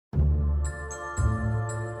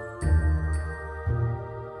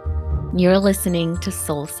You're listening to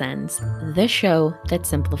Soul Sense, the show that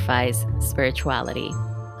simplifies spirituality.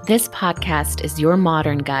 This podcast is your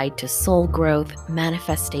modern guide to soul growth,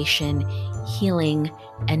 manifestation, healing,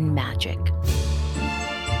 and magic.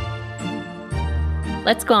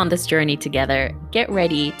 Let's go on this journey together. Get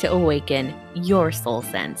ready to awaken your soul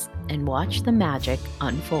sense and watch the magic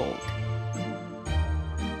unfold.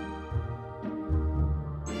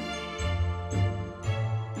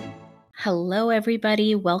 Hello,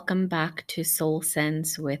 everybody. Welcome back to Soul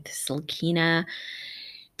Sense with Silkina.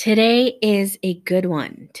 Today is a good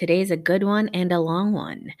one. Today's a good one and a long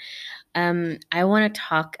one. I want to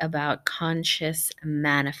talk about conscious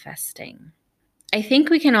manifesting. I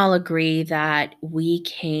think we can all agree that we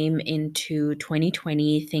came into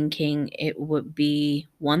 2020 thinking it would be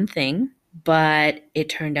one thing, but it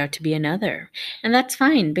turned out to be another. And that's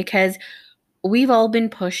fine because we've all been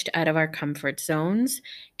pushed out of our comfort zones,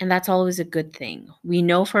 and that's always a good thing. We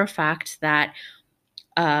know for a fact that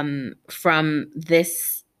from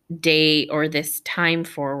this day or this time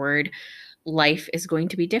forward, life is going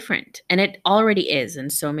to be different. And it already is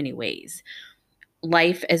in so many ways.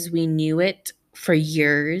 Life as we knew it for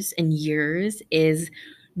years and years is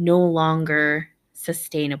no longer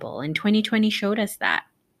sustainable. And 2020 showed us that.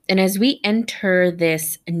 And as we enter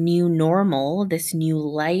this new normal, this new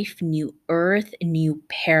life, new earth, new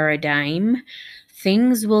paradigm,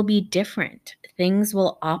 things will be different. Things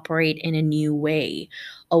will operate in a new way,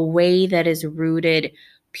 a way that is rooted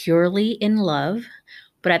purely in love,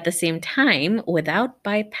 but at the same time, without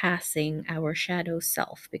bypassing our shadow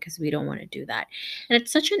self, because we don't want to do that. And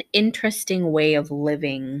it's such an interesting way of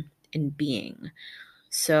living and being.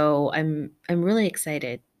 So I'm really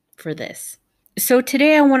excited for this. So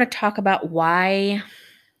today I want to talk about why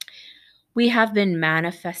we have been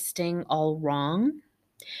manifesting all wrong,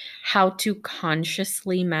 how to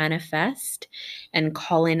consciously manifest and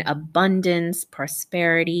call in abundance,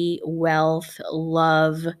 prosperity, wealth,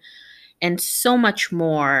 love, and so much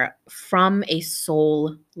more from a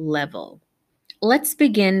soul level. Let's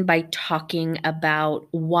begin by talking about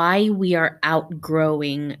why we are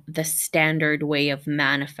outgrowing the standard way of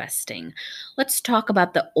manifesting. Let's talk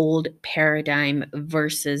about the old paradigm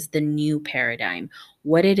versus the new paradigm,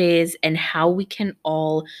 what it is, and how we can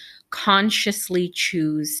all consciously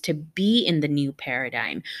choose to be in the new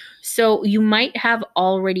paradigm. So, you might have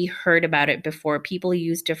already heard about it before. People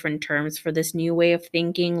use different terms for this new way of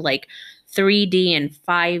thinking, like 3D and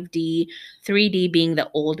 5D. 3D being the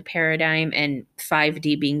old paradigm and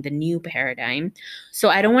 5D being the new paradigm. So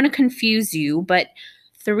I don't want to confuse you, but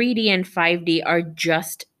 3D and 5D are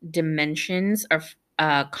just dimensions of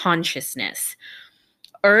consciousness.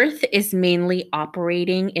 Earth is mainly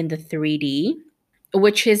operating in the 3D,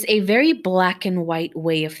 which is a very black and white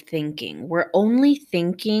way of thinking. We're only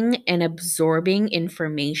thinking and absorbing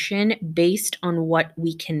information based on what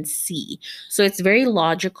we can see. So it's very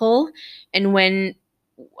logical. And when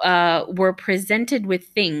we're presented with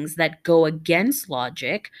things that go against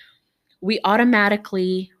logic, we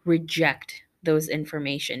automatically reject those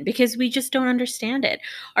information because we just don't understand it.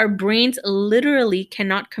 Our brains literally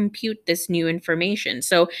cannot compute this new information.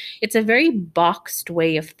 So it's a very boxed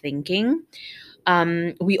way of thinking.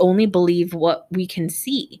 We only believe what we can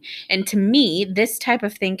see. And to me, this type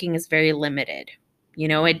of thinking is very limited. You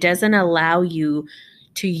know, it doesn't allow you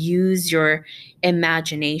to use your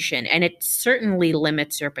imagination, and it certainly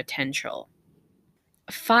limits your potential.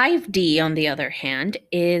 5D, on the other hand,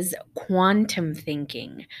 is quantum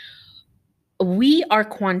thinking. We are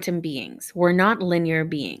quantum beings. We're not linear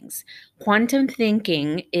beings. Quantum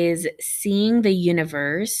thinking is seeing the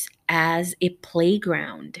universe as a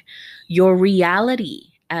playground, your reality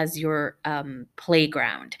as your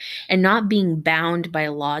playground, and not being bound by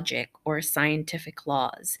logic or scientific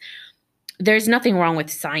laws. There's nothing wrong with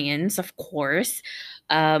science, of course.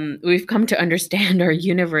 We've come to understand our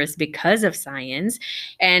universe because of science.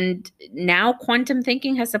 And now quantum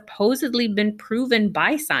thinking has supposedly been proven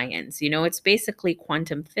by science. You know, it's basically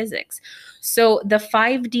quantum physics. So the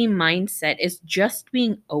 5D mindset is just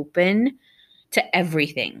being open to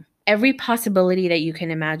everything, every possibility that you can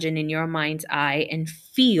imagine in your mind's eye and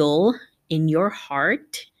feel in your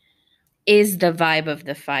heart is the vibe of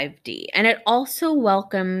the 5D. And it also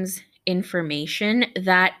welcomes information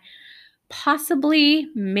that possibly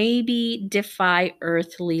maybe defy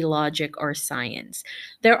earthly logic or science.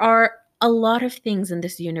 There are a lot of things in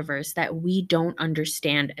this universe that we don't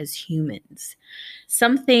understand as humans.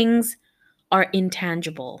 Some things are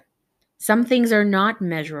intangible. Some things are not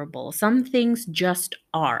measurable. Some things just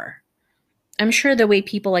are. I'm sure the way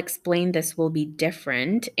people explain this will be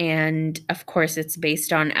different. And of course, it's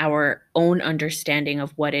based on our own understanding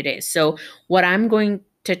of what it is. So, what I'm going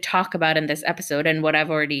to talk about in this episode, and what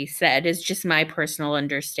I've already said is just my personal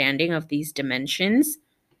understanding of these dimensions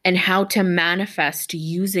and how to manifest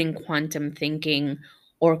using quantum thinking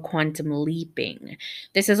or quantum leaping.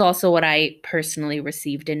 This is also what I personally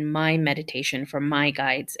received in my meditation from my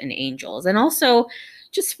guides and angels, and also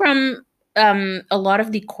just from a lot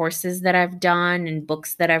of the courses that I've done and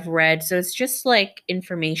books that I've read. So it's just like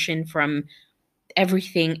information from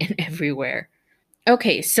everything and everywhere.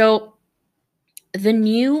 Okay, so the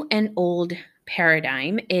new and old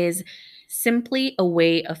paradigm is simply a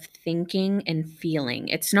way of thinking and feeling.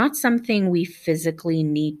 It's not something we physically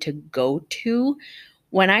need to go to.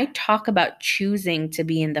 When I talk about choosing to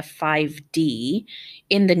be in the 5D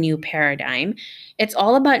in the new paradigm, it's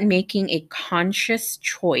all about making a conscious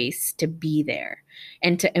choice to be there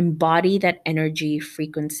and to embody that energy,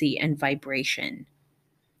 frequency, and vibration.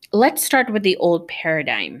 Let's start with the old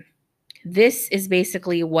paradigm. This is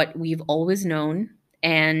basically what we've always known,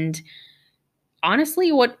 and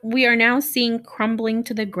honestly, what we are now seeing crumbling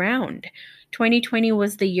to the ground. 2020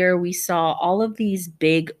 was the year we saw all of these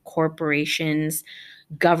big corporations,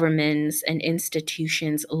 governments, and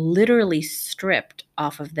institutions literally stripped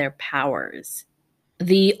off of their powers.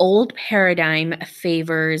 The old paradigm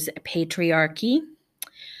favors patriarchy,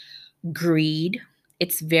 greed.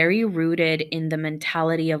 It's very rooted in the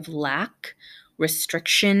mentality of lack,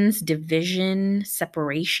 restrictions, division,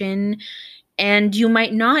 separation. And you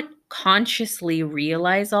might not consciously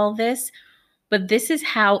realize all this, but this is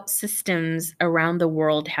how systems around the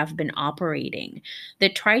world have been operating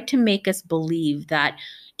that try to make us believe that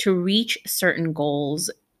to reach certain goals,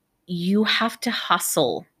 you have to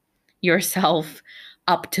hustle yourself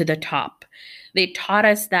up to the top. They taught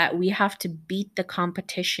us that we have to beat the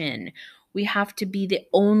competition. We have to be the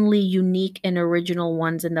only unique and original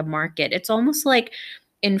ones in the market. It's almost like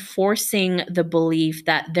enforcing the belief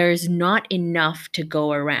that there's not enough to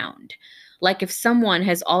go around. Like if someone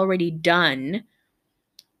has already done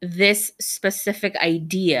this specific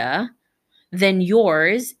idea, then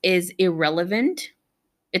yours is irrelevant,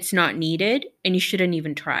 it's not needed, and you shouldn't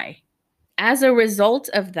even try. As a result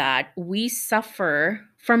of that, we suffer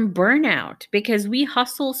from burnout because we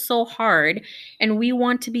hustle so hard and we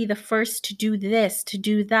want to be the first to do this, to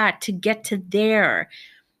do that, to get to there.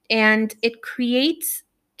 And it creates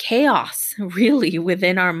chaos, really,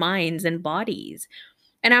 within our minds and bodies.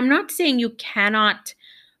 And I'm not saying you cannot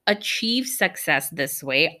achieve success this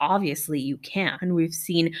way. Obviously, you can. We've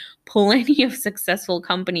seen plenty of successful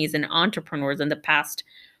companies and entrepreneurs in the past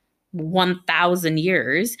 1,000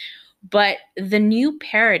 years. But the new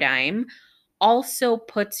paradigm also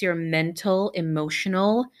puts your mental,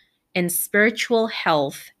 emotional, and spiritual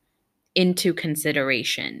health into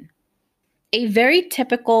consideration. A very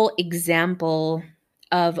typical example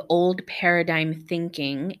of old paradigm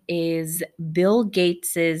thinking is Bill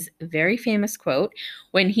Gates's very famous quote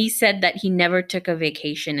when he said that he never took a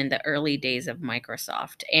vacation in the early days of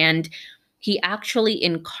Microsoft. And he actually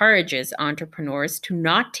encourages entrepreneurs to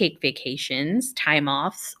not take vacations, time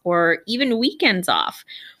offs, or even weekends off.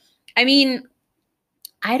 I mean,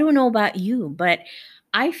 I don't know about you, but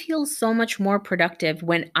I feel so much more productive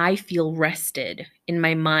when I feel rested in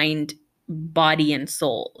my mind, body, and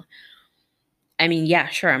soul. I mean, yeah,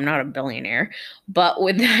 sure, I'm not a billionaire, but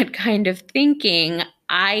with that kind of thinking,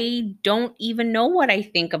 I don't even know what I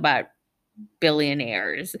think about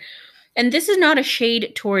billionaires. And this is not a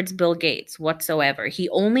shade towards Bill Gates whatsoever. He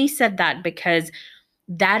only said that because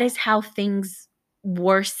that is how things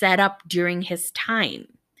were set up during his time.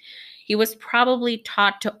 He was probably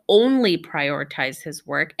taught to only prioritize his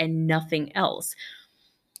work and nothing else.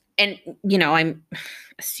 And, I'm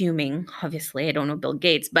assuming, obviously, I don't know Bill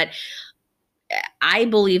Gates, but I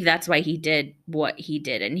believe that's why he did what he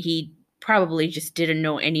did. And he probably just didn't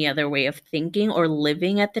know any other way of thinking or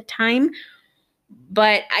living at the time.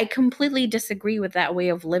 But I completely disagree with that way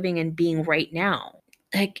of living and being right now.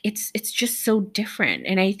 Like it's just so different.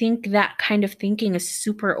 And I think that kind of thinking is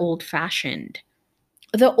super old fashioned.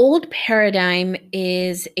 The old paradigm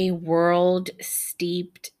is a world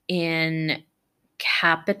steeped in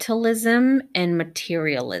capitalism and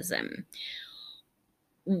materialism.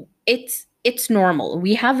 It's normal.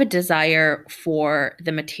 We have a desire for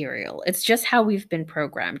the material. It's just how we've been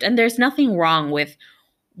programmed. And there's nothing wrong with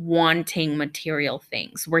wanting material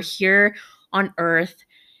things. We're here on earth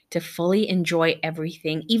to fully enjoy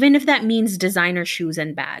everything, even if that means designer shoes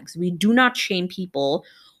and bags. We do not shame people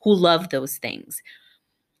who love those things.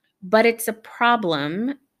 But it's a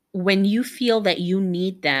problem when you feel that you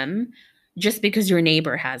need them just because your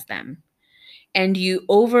neighbor has them. And you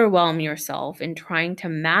overwhelm yourself in trying to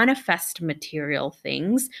manifest material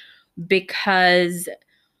things because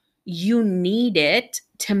you need it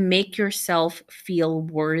to make yourself feel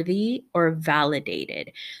worthy or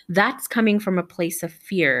validated. That's coming from a place of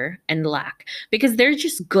fear and lack because they're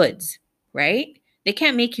just goods, right? They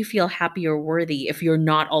can't make you feel happy or worthy if you're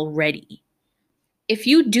not already. If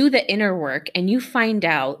you do the inner work and you find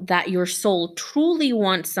out that your soul truly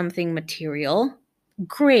wants something material,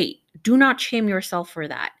 great. Do not shame yourself for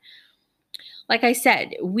that. Like I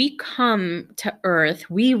said, we come to earth,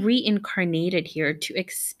 we reincarnated here to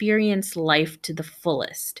experience life to the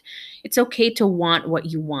fullest. It's okay to want what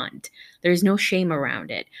you want, there's no shame around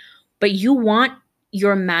it. But you want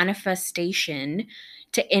your manifestation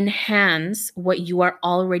to enhance what you are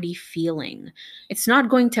already feeling. It's not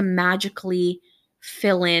going to magically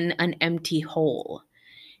fill in an empty hole.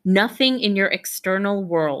 Nothing in your external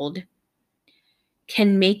world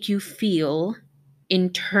can make you feel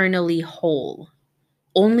internally whole.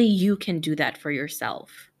 Only you can do that for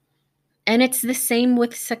yourself. And it's the same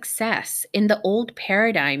with success. In the old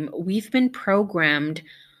paradigm, we've been programmed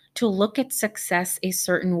to look at success a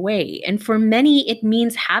certain way. And for many, it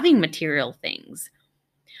means having material things.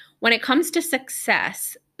 When it comes to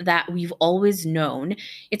success that we've always known,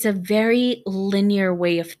 it's a very linear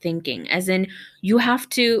way of thinking, as in, you have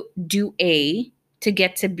to do A to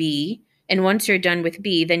get to B. And once you're done with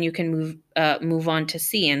B, then you can move on to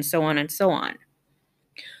C, and so on and so on.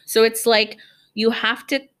 So it's like you have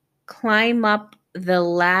to climb up the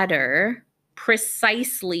ladder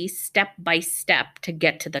precisely step by step to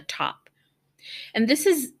get to the top. And this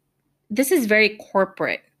is very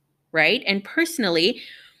corporate, right? And personally,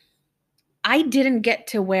 I didn't get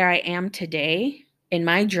to where I am today in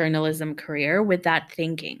my journalism career with that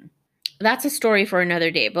thinking. That's a story for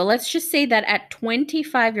another day. But let's just say that at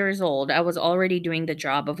 25 years old, I was already doing the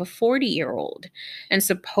job of a 40-year-old. And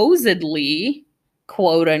supposedly,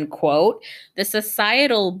 quote unquote, the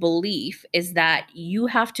societal belief is that you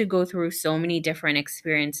have to go through so many different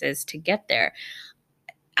experiences to get there.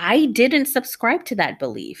 I didn't subscribe to that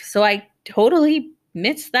belief. So I totally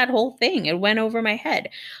missed that whole thing. It went over my head.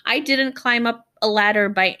 I didn't climb up a ladder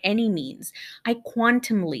by any means. I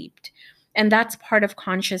quantum leaped. And that's part of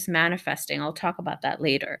conscious manifesting. I'll talk about that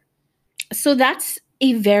later. So that's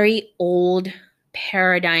a very old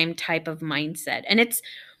paradigm type of mindset. And it's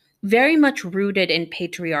very much rooted in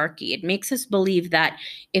patriarchy. It makes us believe that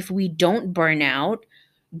if we don't burn out,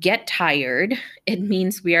 get tired, it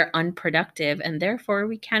means we are unproductive and therefore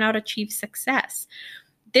we cannot achieve success.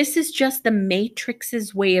 This is just the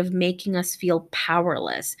Matrix's way of making us feel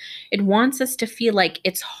powerless. It wants us to feel like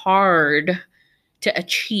it's hard to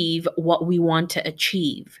achieve what we want to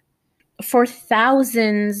achieve. For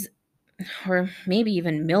thousands or maybe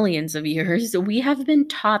even millions of years, we have been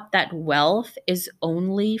taught that wealth is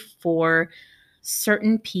only for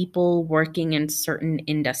certain people working in certain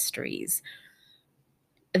industries.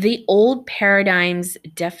 The old paradigm's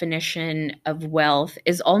definition of wealth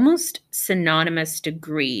is almost synonymous to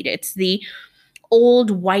greed. It's the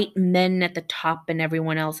old white men at the top and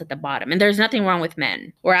everyone else at the bottom. And there's nothing wrong with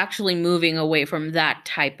men. We're actually moving away from that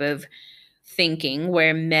type of thinking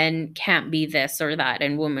where men can't be this or that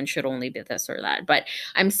and women should only be this or that. But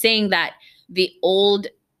I'm saying that the old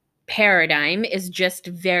paradigm is just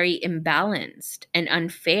very imbalanced and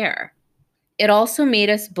unfair. It also made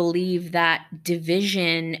us believe that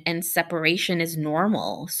division and separation is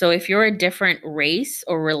normal. So if you're a different race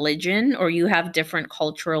or religion or you have different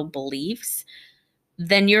cultural beliefs,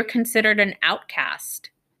 then you're considered an outcast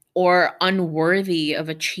or unworthy of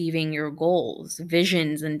achieving your goals,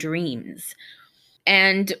 visions, and dreams.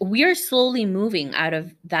 And we are slowly moving out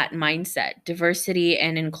of that mindset. Diversity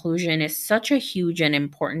and inclusion is such a huge and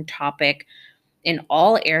important topic in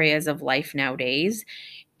all areas of life nowadays.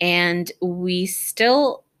 And we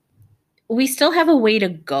still have a way to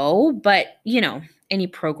go, but any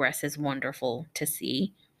progress is wonderful to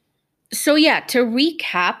see. So yeah, to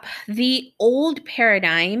recap, the old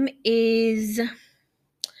paradigm is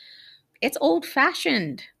it's old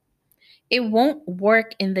fashioned. It won't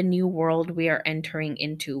work in the new world we are entering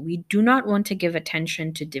into. We do not want to give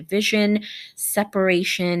attention to division,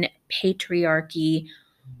 separation, patriarchy,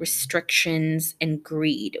 restrictions, and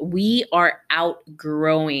greed. We are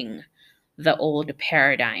outgrowing the old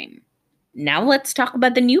paradigm. Now let's talk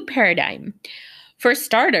about the new paradigm. For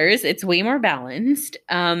starters, it's way more balanced.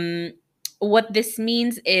 What this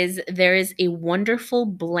means is there is a wonderful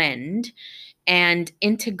blend and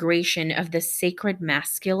integration of the sacred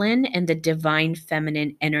masculine and the divine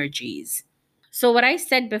feminine energies. So, what I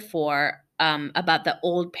said before about the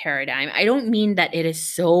old paradigm, I don't mean that it is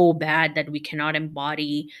so bad that we cannot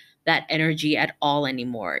embody that energy at all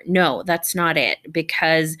anymore. No, that's not it,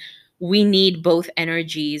 because we need both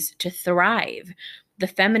energies to thrive. The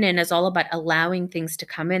feminine is all about allowing things to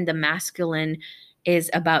come in. The masculine is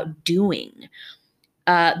about doing.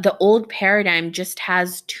 The old paradigm just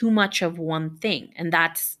has too much of one thing, and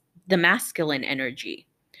that's the masculine energy.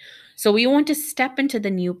 So we want to step into the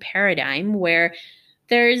new paradigm where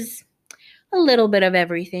there's a little bit of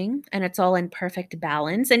everything and it's all in perfect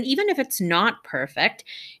balance. And even if it's not perfect,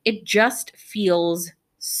 it just feels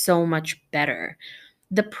so much better.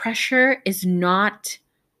 The pressure is not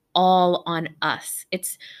all on us,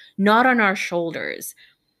 it's not on our shoulders.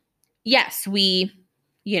 Yes, we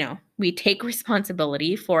take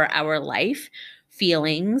responsibility for our life,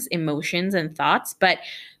 feelings, emotions, and thoughts, but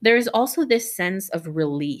there's also this sense of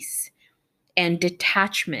release and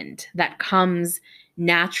detachment that comes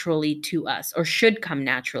naturally to us or should come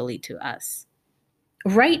naturally to us.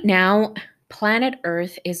 Right now, planet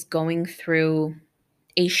Earth is going through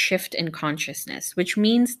a shift in consciousness, which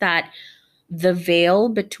means that the veil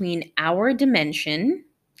between our dimension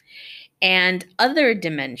and other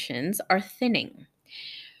dimensions are thinning.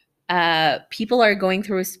 People are going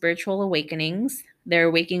through spiritual awakenings.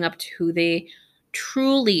 They're waking up to who they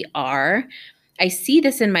truly are. I see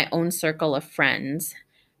this in my own circle of friends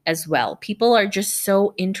as well. People are just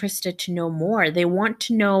so interested to know more. They want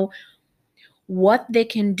to know what they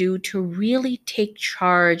can do to really take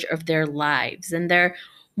charge of their lives, and they're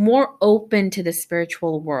more open to the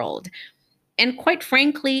spiritual world. And quite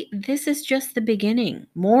frankly, this is just the beginning.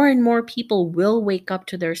 More and more people will wake up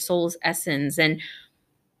to their soul's essence, and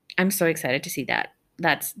I'm so excited to see that.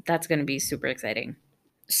 That's going to be super exciting.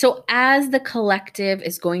 So as the collective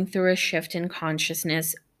is going through a shift in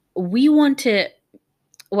consciousness, we want to,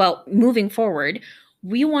 well, moving forward,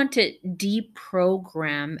 we want to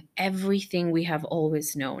deprogram everything we have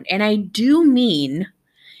always known. And I do mean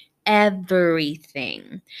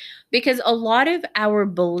everything, because a lot of our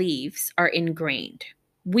beliefs are ingrained.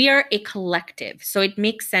 We are a collective. So it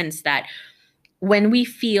makes sense that when we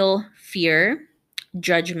feel fear,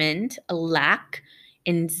 judgment, lack,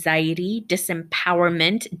 anxiety,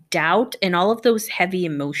 disempowerment, doubt, and all of those heavy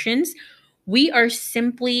emotions, we are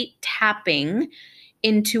simply tapping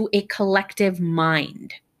into a collective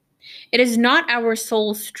mind. It is not our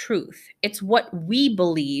soul's truth, it's what we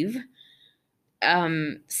believe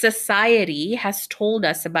society has told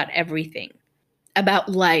us about everything, about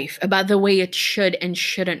life, about the way it should and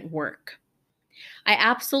shouldn't work. I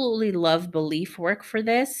absolutely love belief work for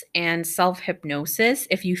this and self hypnosis.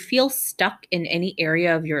 If you feel stuck in any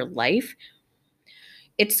area of your life,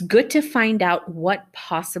 it's good to find out what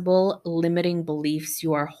possible limiting beliefs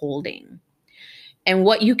you are holding and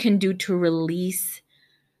what you can do to release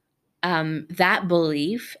that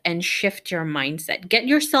belief and shift your mindset. Get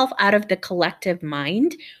yourself out of the collective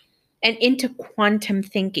mind and into quantum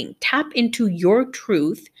thinking. Tap into your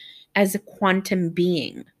truth as a quantum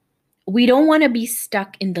being. We don't want to be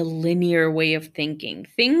stuck in the linear way of thinking.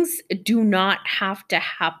 Things do not have to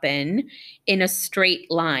happen in a straight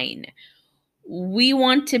line. We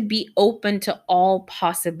want to be open to all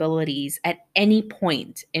possibilities at any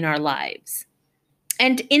point in our lives.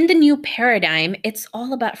 And in the new paradigm, it's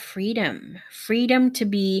all about freedom to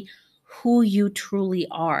be who you truly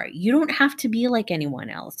are. You don't have to be like anyone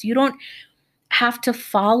else. You don't have to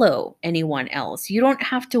follow anyone else. You don't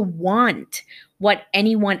have to want what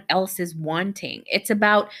anyone else is wanting. It's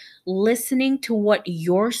about listening to what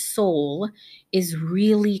your soul is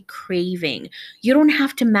really craving. You don't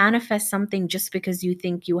have to manifest something just because you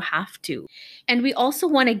think you have to. And we also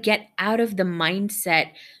want to get out of the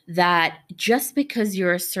mindset that just because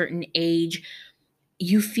you're a certain age,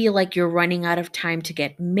 you feel like you're running out of time to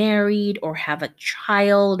get married or have a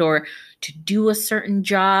child or to do a certain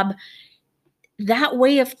job. That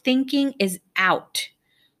way of thinking is out.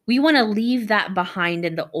 We want to leave that behind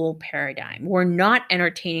in the old paradigm. We're not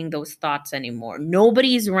entertaining those thoughts anymore.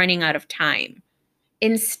 Nobody's running out of time.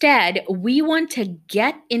 Instead, we want to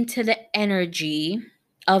get into the energy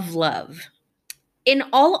of love. In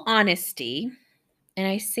all honesty, and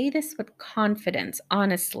I say this with confidence,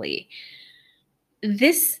 honestly,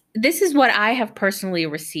 this is what I have personally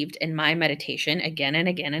received in my meditation again and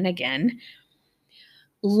again and again.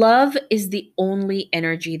 Love is the only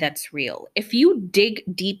energy that's real. If you dig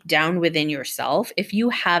deep down within yourself, if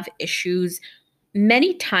you have issues,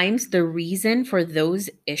 many times the reason for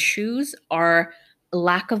those issues are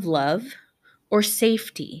lack of love or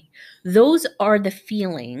safety. Those are the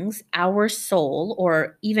feelings our soul,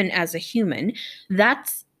 or even as a human,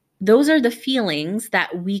 that's those are the feelings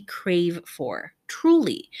that we crave for.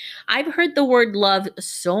 Truly. I've heard the word love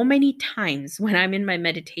so many times when I'm in my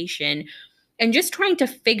meditation and just trying to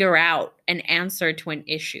figure out an answer to an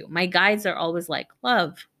issue. My guides are always like,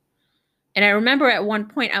 love. And I remember at one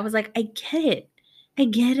point I was like, I get it. I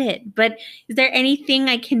get it. But is there anything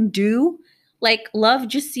I can do? Like, love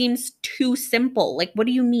just seems too simple. Like, what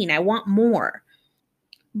do you mean? I want more.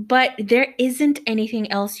 But there isn't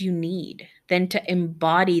anything else you need than to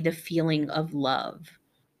embody the feeling of love.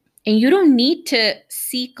 And you don't need to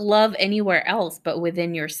seek love anywhere else but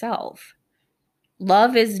within yourself.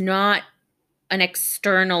 Love is not an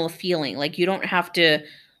external feeling. Like, you don't have to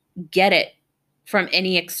get it from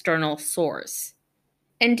any external source.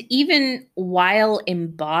 And even while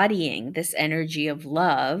embodying this energy of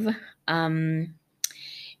love, um,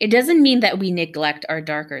 it doesn't mean that we neglect our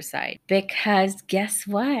darker side, because guess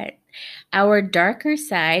what? Our darker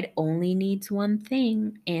side only needs one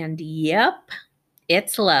thing, and yep,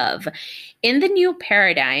 it's love. In the new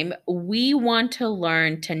paradigm, we want to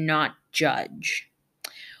learn to not judge.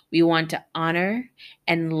 We want to honor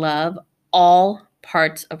and love all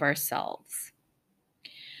parts of ourselves.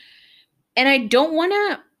 And I don't want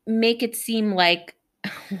to make it seem like,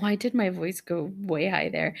 why did my voice go way high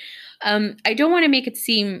there? I don't want to make it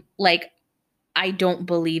seem like I don't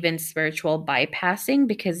believe in spiritual bypassing,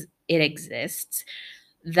 because it exists.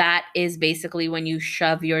 That is basically when you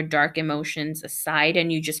shove your dark emotions aside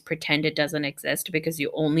and you just pretend it doesn't exist because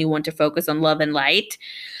you only want to focus on love and light.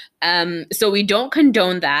 So we don't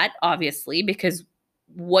condone that, obviously, because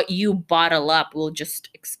what you bottle up will just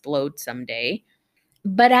explode someday.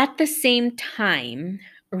 But at the same time,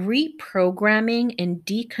 reprogramming and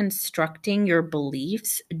deconstructing your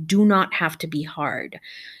beliefs do not have to be hard.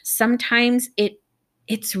 Sometimes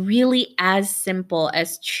it's really as simple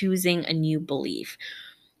as choosing a new belief.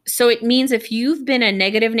 So it means if you've been a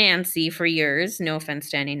negative Nancy for years, no offense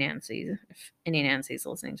to any Nancy's, if any Nancy's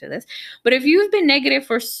listening to this, but if you've been negative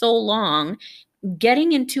for so long,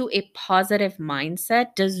 getting into a positive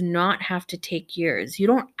mindset does not have to take years. You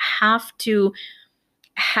don't have to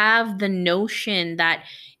have the notion that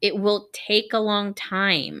it will take a long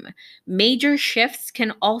time. Major shifts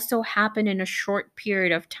can also happen in a short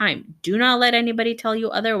period of time. Do not let anybody tell you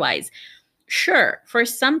otherwise. Sure, for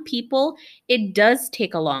some people, it does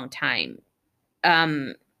take a long time,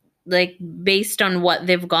 um, like based on what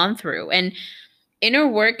they've gone through. And inner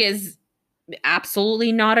work is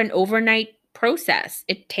absolutely not an overnight process.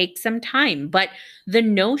 It takes some time, but the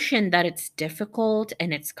notion that it's difficult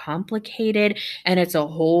and it's complicated and it's a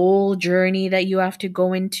whole journey that you have to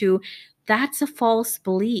go into, that's a false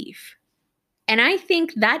belief. And I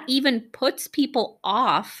think that even puts people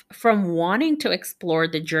off from wanting to explore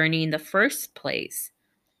the journey in the first place.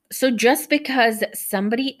 So just because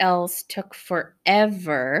somebody else took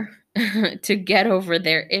forever to get over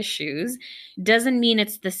their issues doesn't mean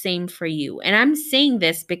it's the same for you. And I'm saying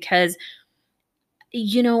this because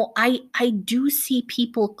I do see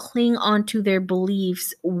people cling onto their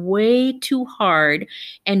beliefs way too hard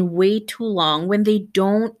and way too long when they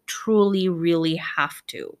don't truly really have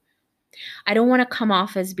to. I don't want to come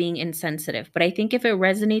off as being insensitive, but I think if it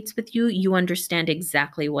resonates with you, you understand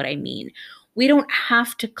exactly what I mean. We don't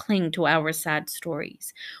have to cling to our sad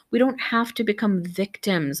stories. We don't have to become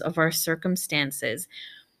victims of our circumstances.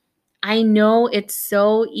 I know it's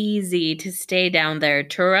so easy to stay down there.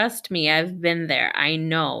 Trust me, I've been there. I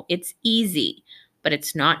know it's easy, but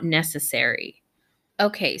it's not necessary.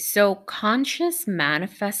 Okay, so conscious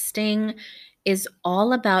manifesting is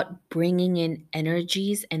all about bringing in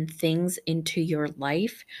energies and things into your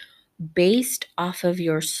life based off of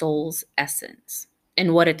your soul's essence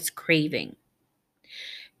and what it's craving.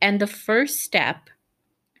 And the first step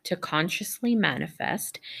to consciously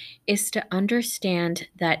manifest is to understand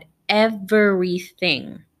that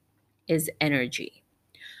everything is energy.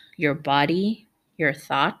 Your body, your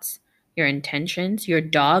thoughts, your intentions, your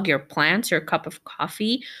dog, your plants, your cup of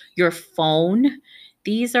coffee, your phone.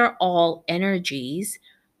 These are all energies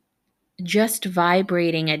just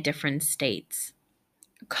vibrating at different states.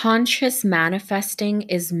 Conscious manifesting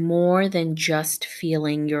is more than just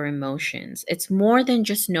feeling your emotions. It's more than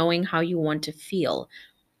just knowing how you want to feel.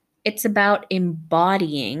 It's about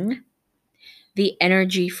embodying the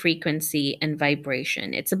energy, frequency, and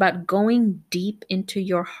vibration. It's about going deep into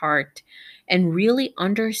your heart and really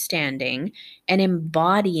understanding and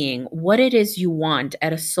embodying what it is you want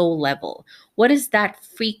at a soul level. What does that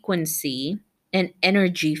frequency and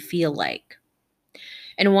energy feel like?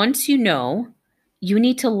 And once you know, you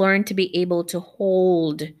need to learn to be able to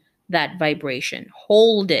hold that vibration,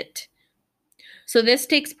 hold it. So, this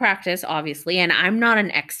takes practice, obviously, and I'm not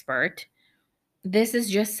an expert. This is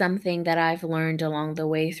just something that I've learned along the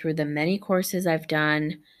way through the many courses I've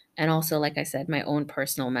done, and also, like I said, my own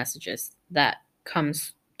personal messages that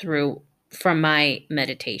comes through from my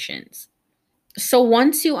meditations. So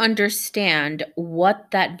once you understand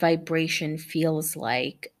what that vibration feels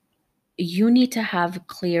like, you need to have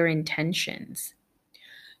clear intentions.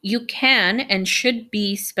 You can and should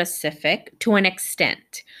be specific to an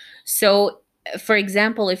extent. So, for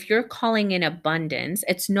example, if you're calling in abundance,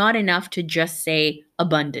 it's not enough to just say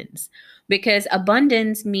abundance because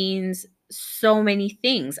abundance means so many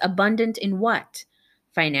things. Abundant in what?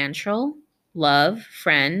 Financial, love,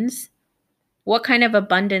 friends. What kind of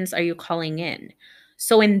abundance are you calling in?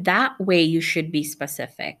 So, in that way, you should be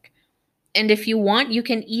specific. And if you want, you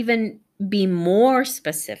can even be more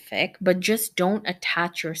specific, but just don't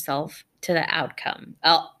attach yourself to the outcome.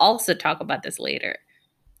 I'll also talk about this later.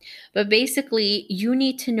 But basically, you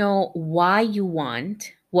need to know why you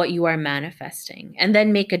want what you are manifesting and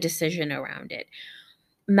then make a decision around it.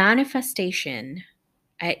 Manifestation,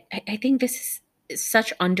 I think this is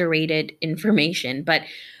such underrated information, but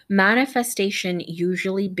manifestation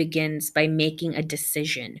usually begins by making a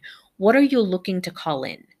decision. What are you looking to call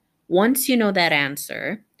in? Once you know that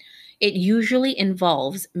answer, it usually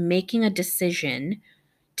involves making a decision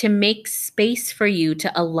to make space for you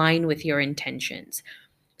to align with your intentions.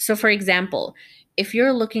 So, for example, if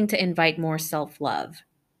you're looking to invite more self love,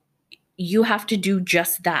 you have to do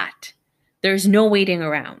just that. There's no waiting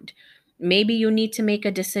around. Maybe you need to make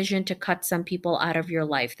a decision to cut some people out of your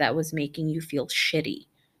life that was making you feel shitty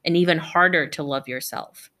and even harder to love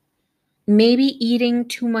yourself. Maybe eating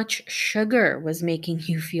too much sugar was making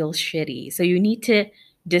you feel shitty. So you need to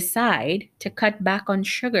decide to cut back on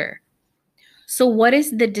sugar. So, what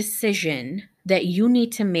is the decision that you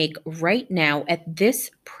need to make right now at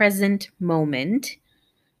this present moment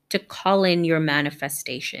to call in your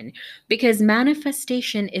manifestation? Because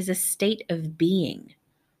manifestation is a state of being.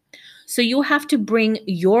 So, you have to bring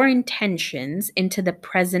your intentions into the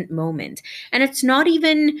present moment. And it's not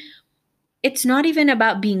even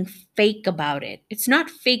about being fake about it. It's not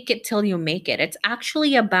fake it till you make it. It's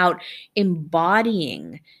actually about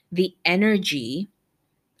embodying the energy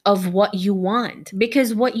of what you want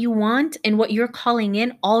because what you want and what you're calling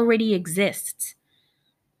in already exists.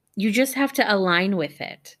 You just have to align with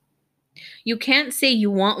it. You can't say you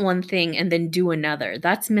want one thing and then do another.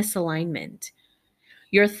 That's misalignment.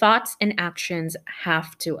 Your thoughts and actions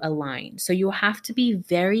have to align. So you have to be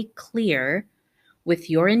very clear with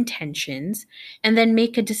your intentions and then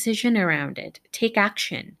make a decision around it. Take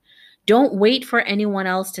action. Don't wait for anyone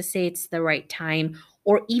else to say it's the right time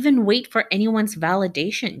or even wait for anyone's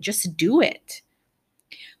validation. Just do it.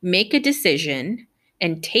 Make a decision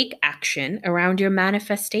and take action around your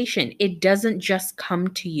manifestation. It doesn't just come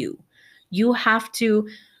to you. You have to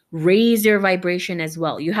raise your vibration as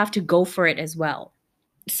well. You have to go for it as well.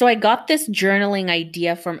 So I got this journaling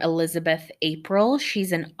idea from Elizabeth April.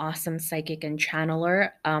 She's an awesome psychic and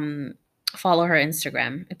channeler. Follow her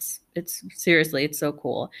Instagram. It's seriously, it's so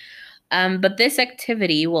cool. But this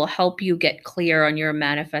activity will help you get clear on your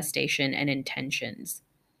manifestation and intentions.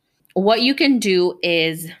 What you can do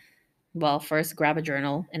is, well, first grab a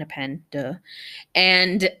journal and a pen, duh,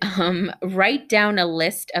 and write down a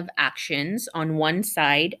list of actions on one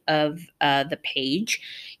side of the page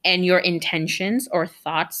and your intentions or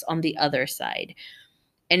thoughts on the other side.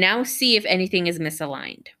 And now see if anything is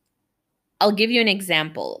misaligned. I'll give you an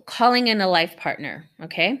example calling in a life partner,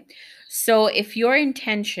 okay? So, if your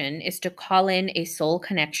intention is to call in a soul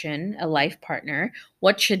connection, a life partner,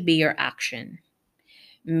 what should be your action?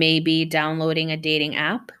 Maybe downloading a dating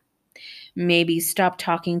app. Maybe stop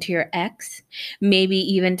talking to your ex. Maybe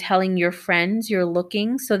even telling your friends you're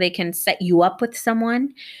looking so they can set you up with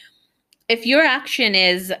someone. If your action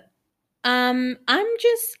is, I'm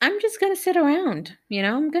just gonna sit around,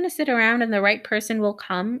 I'm gonna sit around and the right person will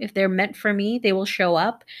come. If they're meant for me, they will show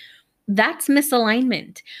up. That's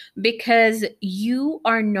misalignment because you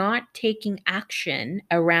are not taking action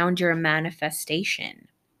around your manifestation.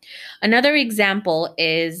 Another example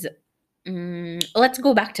is let's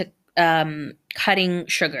go back to cutting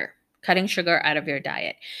sugar out of your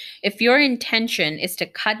diet. If your intention is to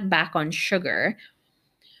cut back on sugar,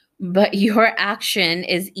 but your action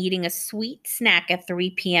is eating a sweet snack at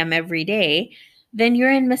 3 p.m. every day, then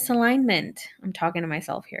you're in misalignment. I'm talking to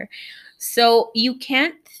myself here. So you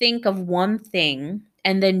can't think of one thing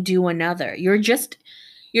and then do another. You're just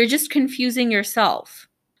confusing yourself.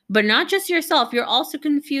 But not just yourself, you're also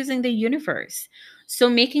confusing the universe. So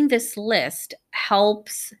making this list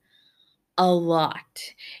helps a lot.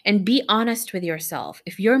 And be honest with yourself.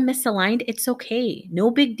 If you're misaligned, it's okay.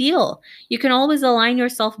 No big deal. You can always align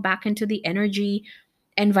yourself back into the energy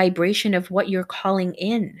and vibration of what you're calling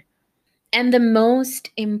in. And the most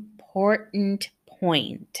important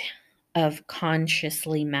point of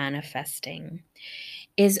consciously manifesting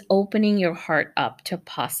is opening your heart up to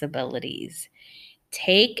possibilities.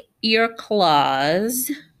 Take your claws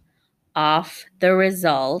off the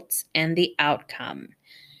results and the outcome.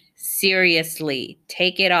 Seriously,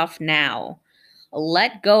 take it off now.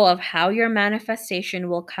 Let go of how your manifestation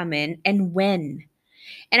will come in and when.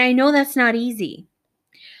 And I know that's not easy.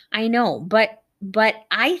 I know, but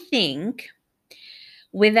I think,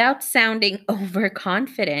 without sounding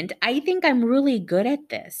overconfident, I think I'm really good at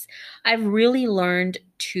this. I've really learned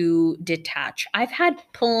to detach. I've had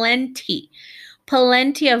plenty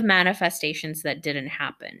of manifestations that didn't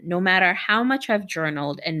happen. No matter how much I've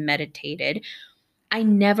journaled and meditated, I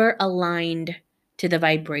never aligned to the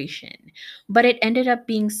vibration. But it ended up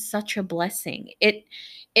being such a blessing. It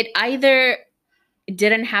either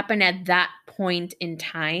didn't happen at that point in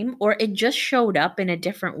time or it just showed up in a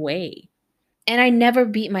different way. And I never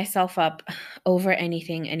beat myself up over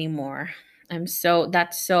anything anymore.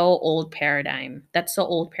 That's so old paradigm. That's so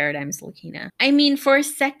old paradigms, Lakina. I mean, for a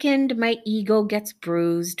second, my ego gets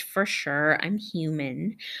bruised for sure. I'm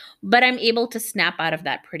human, but I'm able to snap out of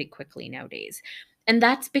that pretty quickly nowadays. And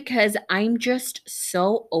that's because I'm just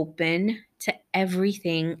so open to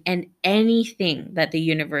everything and anything that the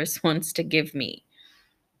universe wants to give me.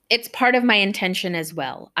 It's part of my intention as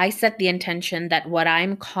well. I set the intention that what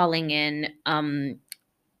I'm calling in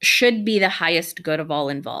should be the highest good of all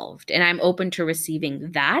involved. And I'm open to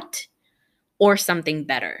receiving that or something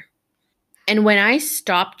better. And when I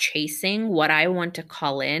stop chasing what I want to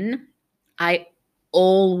call in, I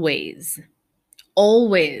always,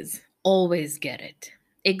 always get it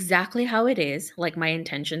exactly how it is, like my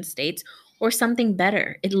intention states, or something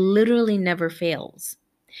better. It literally never fails.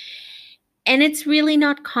 And it's really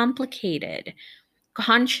not complicated.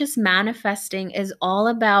 Conscious manifesting is all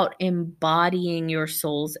about embodying your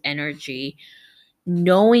soul's energy,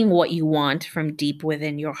 knowing what you want from deep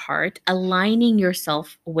within your heart, aligning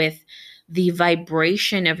yourself with the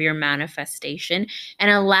vibration of your manifestation, and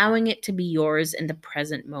allowing it to be yours in the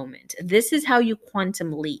present moment. This is how you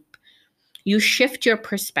quantum leap. You shift your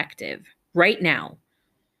perspective right now.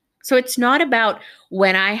 So it's not about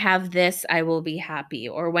when I have this, I will be happy,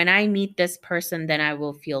 or when I meet this person, then I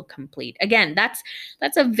will feel complete. Again, that's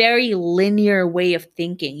a very linear way of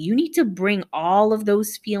thinking. You need to bring all of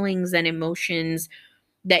those feelings and emotions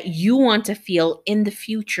that you want to feel in the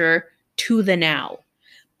future to the now.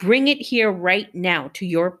 Bring it here right now to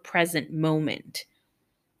your present moment.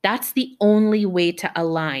 That's the only way to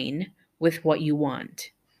align with what you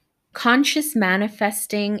want. Conscious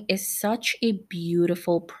manifesting is such a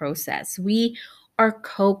beautiful process. We are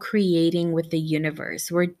co creating with the universe,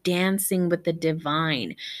 we're dancing with the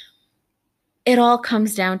divine. It all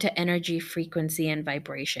comes down to energy, frequency, and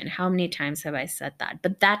vibration. How many times have I said that?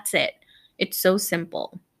 But that's it. It's so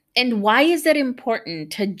simple. And why is it important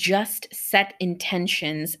to just set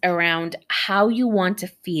intentions around how you want to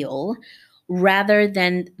feel rather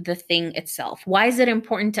than the thing itself? Why is it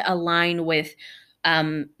important to align with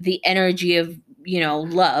the energy of,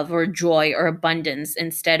 love or joy or abundance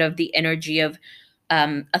instead of the energy of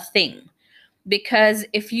a thing? Because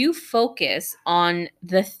if you focus on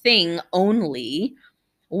the thing only,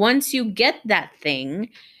 once you get that thing,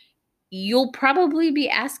 you'll probably be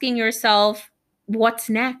asking yourself, what's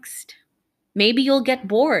next? Maybe you'll get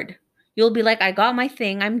bored. You'll be like, I got my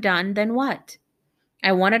thing, I'm done, then what?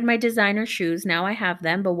 I wanted my designer shoes, now I have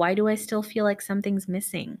them, but why do I still feel like something's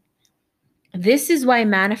missing? This is why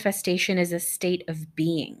manifestation is a state of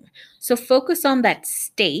being. So focus on that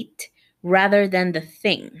state rather than the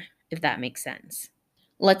thing, if that makes sense.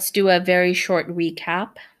 Let's do a very short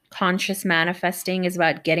recap. Conscious manifesting is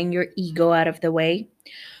about getting your ego out of the way,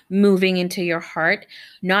 moving into your heart,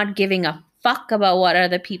 not giving a fuck about what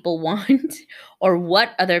other people want or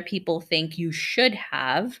what other people think you should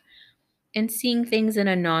have, and seeing things in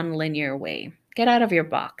a non-linear way. Get out of your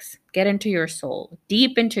box, get into your soul,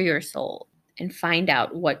 deep into your soul, and find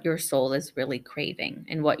out what your soul is really craving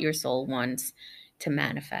and what your soul wants to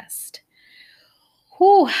manifest.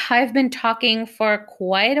 Whew, I've been talking for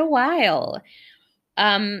quite a while.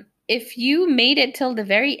 If you made it till the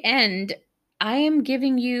very end, I am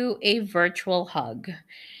giving you a virtual hug.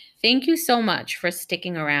 Thank you so much for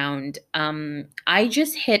sticking around. I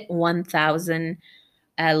just hit 1,000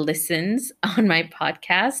 listens on my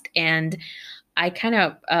podcast, and I kind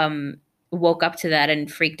of woke up to that and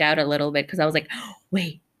freaked out a little bit because I was like, oh,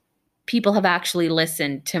 wait, people have actually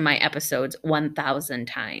listened to my episodes 1,000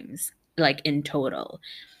 times, like in total.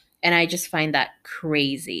 And I just find that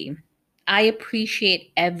crazy. I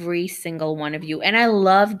appreciate every single one of you. And I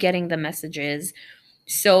love getting the messages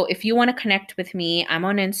So if you want to connect with me, I'm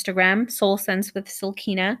on Instagram, Soul Sense with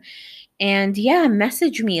Silkina. And yeah,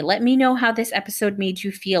 message me. Let me know how this episode made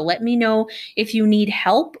you feel. Let me know if you need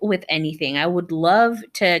help with anything. I would love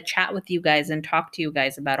to chat with you guys and talk to you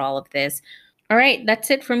guys about all of this. All right,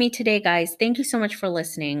 that's it for me today, guys. Thank you so much for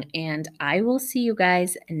listening, and I will see you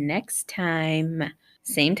guys next time.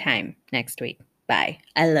 Same time next week. Bye.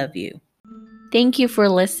 I love you. Thank you for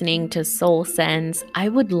listening to Soul Sense. I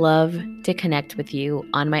would love to connect with you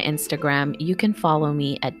on my Instagram. You can follow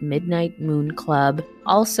me at Midnight Moon Club.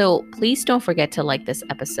 Also, please don't forget to like this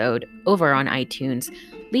episode over on iTunes.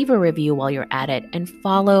 Leave a review while you're at it and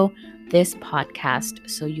follow this podcast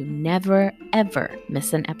so you never, ever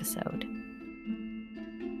miss an episode.